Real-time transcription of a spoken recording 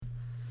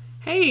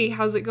Hey,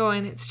 how's it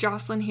going? It's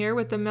Jocelyn here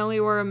with the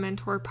Meliora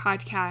Mentor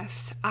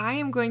podcast. I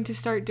am going to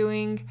start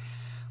doing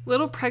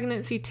little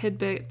pregnancy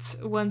tidbits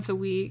once a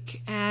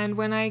week, and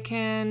when I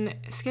can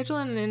schedule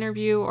an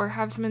interview or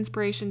have some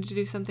inspiration to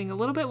do something a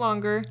little bit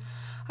longer,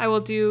 I will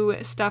do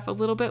stuff a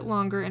little bit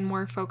longer and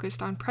more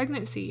focused on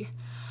pregnancy.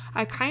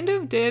 I kind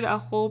of did a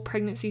whole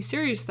pregnancy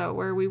series though,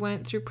 where we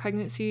went through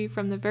pregnancy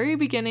from the very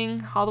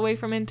beginning, all the way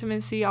from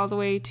intimacy, all the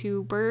way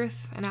to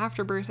birth and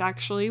after birth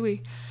actually.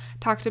 We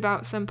talked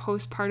about some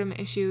postpartum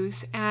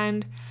issues,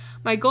 and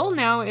my goal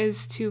now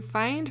is to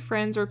find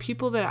friends or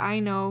people that I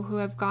know who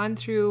have gone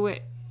through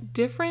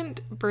different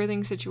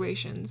birthing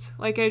situations.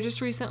 Like I just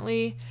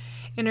recently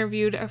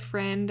interviewed a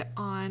friend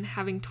on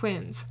having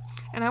twins,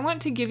 and I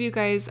want to give you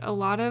guys a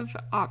lot of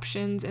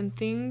options and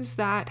things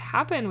that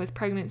happen with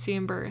pregnancy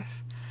and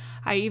birth.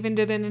 I even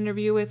did an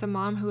interview with a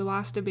mom who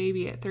lost a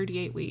baby at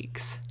 38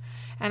 weeks.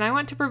 And I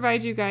want to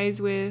provide you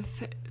guys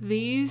with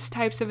these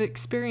types of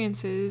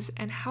experiences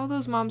and how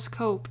those moms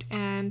coped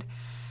and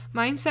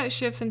mindset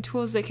shifts and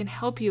tools that can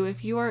help you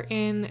if you are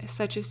in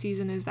such a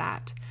season as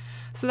that.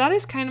 So that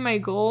is kind of my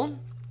goal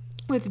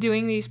with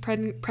doing these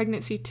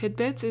pregnancy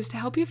tidbits, is to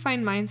help you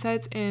find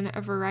mindsets in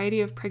a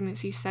variety of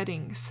pregnancy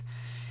settings.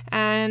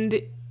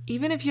 And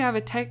even if you have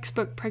a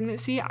textbook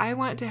pregnancy, I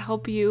want to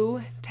help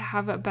you to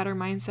have a better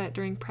mindset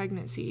during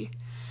pregnancy,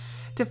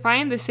 to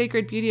find the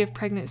sacred beauty of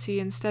pregnancy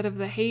instead of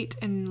the hate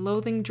and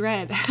loathing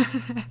dread,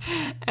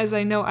 as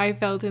I know I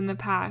felt in the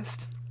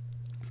past.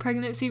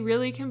 Pregnancy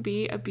really can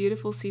be a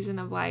beautiful season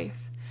of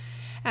life,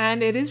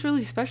 and it is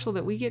really special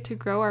that we get to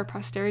grow our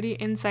posterity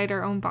inside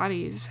our own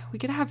bodies. We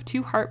get to have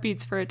 2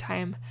 heartbeats for a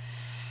time,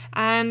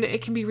 and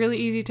it can be really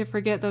easy to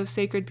forget those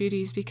sacred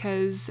beauties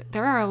because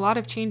there are a lot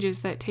of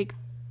changes that take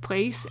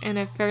place in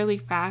a fairly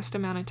fast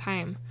amount of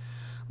time.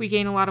 We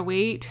gain a lot of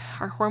weight,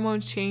 our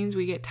hormones change,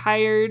 we get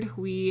tired,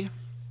 we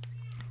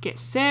get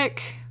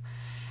sick,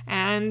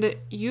 and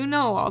you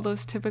know all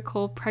those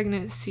typical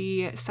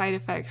pregnancy side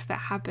effects that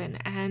happen.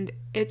 And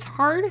it's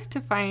hard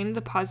to find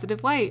the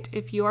positive light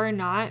if you are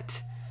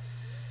not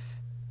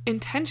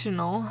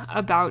intentional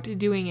about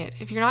doing it.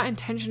 If you're not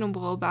intentional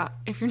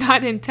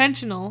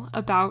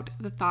about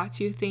the thoughts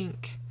you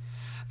think.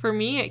 For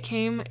me, it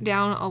came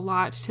down a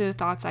lot to the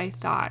thoughts I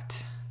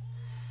thought.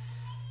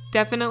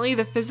 Definitely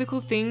the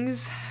physical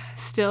things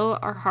still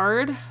are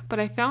hard, but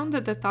I found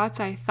that the thoughts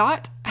I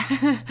thought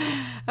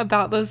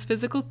about those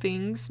physical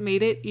things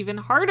made it even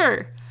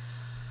harder.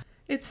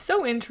 It's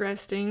so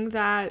interesting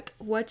that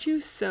what you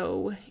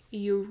sow,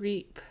 you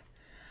reap.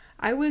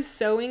 I was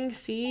sowing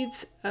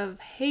seeds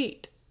of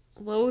hate,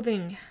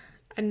 loathing,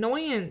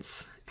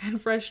 annoyance, and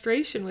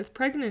frustration with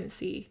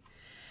pregnancy.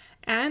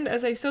 And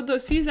as I sowed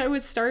those seeds, I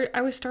was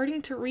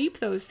starting to reap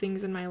those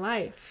things in my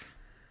life.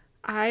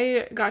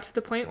 I got to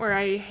the point where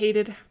I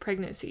hated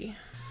pregnancy.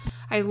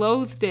 I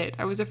loathed it.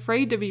 I was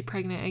afraid to be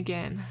pregnant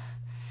again.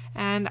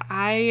 And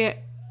I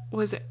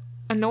was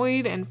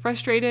annoyed and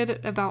frustrated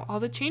about all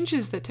the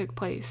changes that took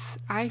place.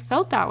 I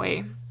felt that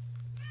way.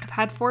 I've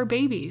had 4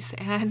 babies,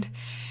 and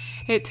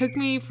it took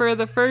me for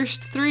the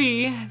first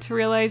 3 to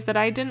realize that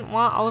I didn't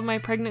want all of my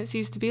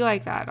pregnancies to be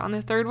like that. On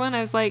the 3rd one, I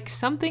was like,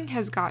 something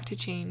has got to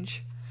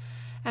change.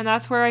 And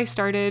that's where I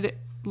started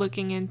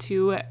looking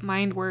into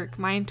mind work,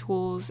 mind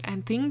tools,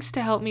 and things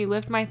to help me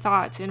lift my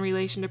thoughts in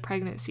relation to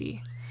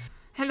pregnancy.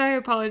 And I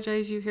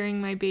apologize you hearing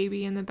my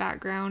baby in the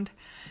background.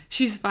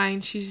 She's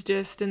fine. She's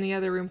just in the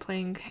other room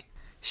playing.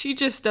 She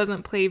just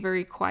doesn't play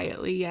very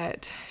quietly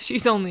yet.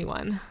 She's only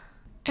 1.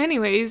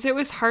 Anyways, it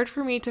was hard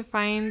for me to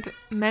find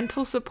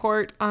mental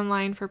support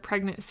online for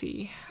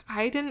pregnancy.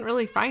 I didn't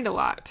really find a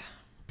lot.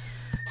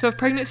 So if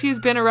pregnancy has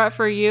been a rut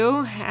for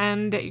you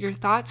and your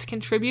thoughts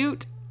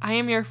contribute, I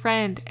am your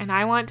friend, and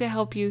I want to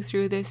help you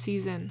through this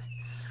season.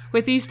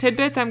 With these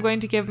tidbits, I'm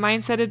going to give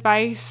mindset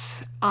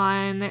advice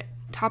on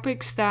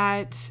topics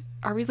that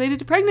are related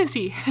to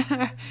pregnancy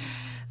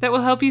that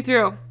will help you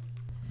through.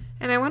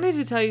 And I wanted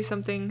to tell you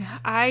something.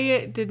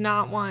 I did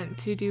not want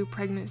to do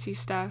pregnancy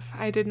stuff.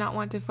 I did not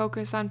want to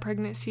focus on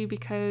pregnancy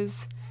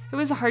because it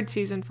was a hard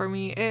season for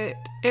me.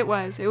 It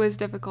was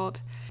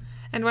difficult.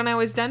 And when I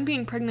was done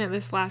being pregnant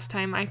this last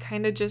time, I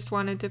kind of just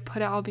wanted to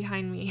put it all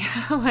behind me,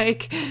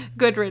 like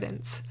good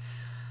riddance.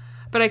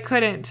 But I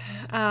couldn't.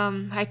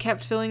 I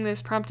kept feeling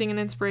this prompting and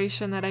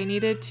inspiration that I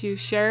needed to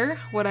share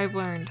what I've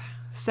learned.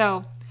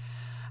 So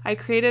I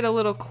created a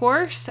little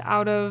course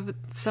out of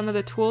some of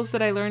the tools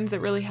that I learned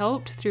that really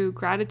helped through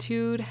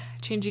gratitude,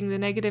 changing the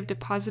negative to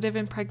positive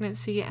in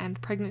pregnancy,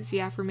 and pregnancy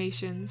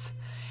affirmations.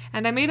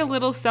 And I made a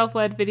little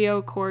self-led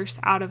video course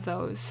out of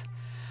those.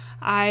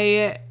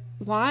 I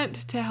want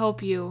to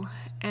help you,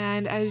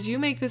 and as you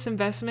make this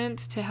investment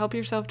to help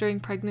yourself during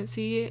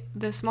pregnancy,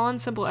 the small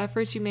and simple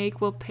efforts you make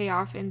will pay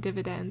off in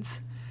dividends.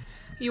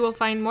 You will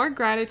find more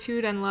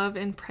gratitude and love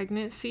in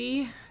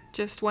pregnancy,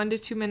 just 1 to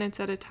 2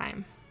 minutes at a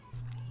time.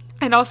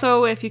 And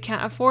also, if you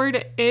can't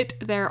afford it,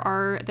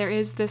 there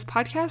is this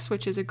podcast,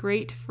 which is a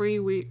great free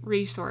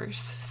resource.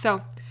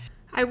 So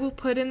I will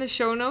put in the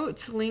show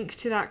notes link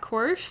to that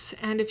course,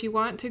 and if you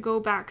want to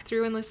go back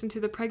through and listen to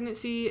the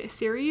pregnancy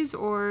series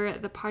or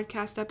the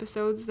podcast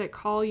episodes that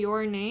call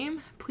your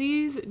name,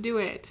 please do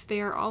it. They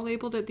are all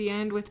labeled at the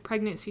end with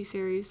pregnancy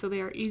series, so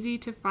they are easy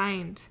to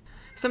find.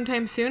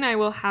 Sometime soon I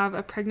will have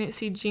a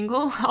pregnancy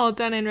jingle all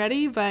done and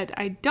ready, but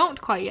I don't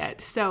quite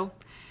yet. So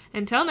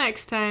until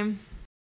next time.